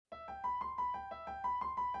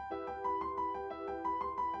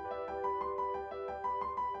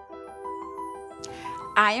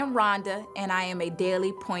I am Rhonda, and I am a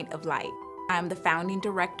daily point of light. I'm the founding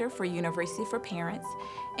director for University for Parents,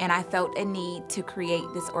 and I felt a need to create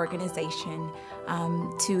this organization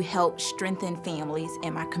to help strengthen families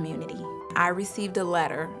in my community. I received a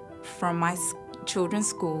letter from my children's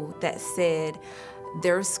school that said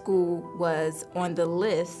their school was on the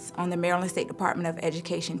list, on the Maryland State Department of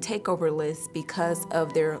Education takeover list because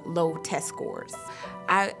of their low test scores.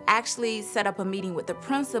 I actually set up a meeting with the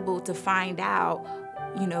principal to find out,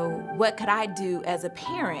 what could I do as a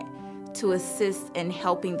parent to assist in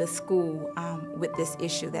helping the school with this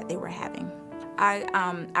issue that they were having.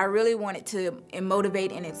 I really wanted to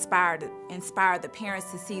motivate and inspire the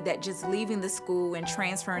parents to see that just leaving the school and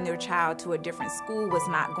transferring their child to a different school was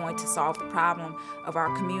not going to solve the problem of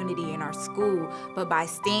our community and our school, but by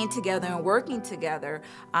staying together and working together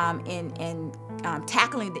and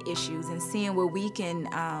tackling the issues and seeing where we can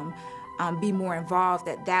be more involved,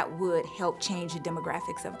 that would help change the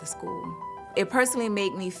demographics of the school. It personally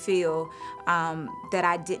made me feel that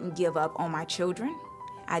I didn't give up on my children.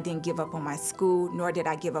 I didn't give up on my school, nor did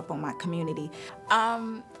I give up on my community.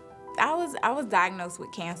 I was diagnosed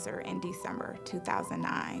with cancer in December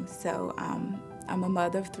 2009. So I'm a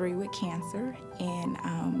mother of 3 with cancer, and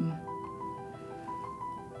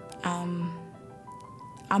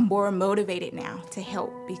I'm more motivated now to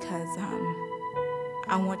help because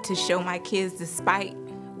I want to show my kids, despite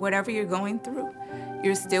whatever you're going through,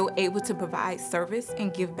 you're still able to provide service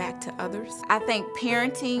and give back to others. I think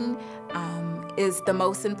parenting is the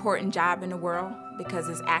most important job in the world because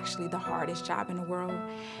it's actually the hardest job in the world.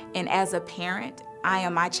 And as a parent, I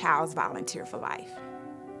am my child's volunteer for life.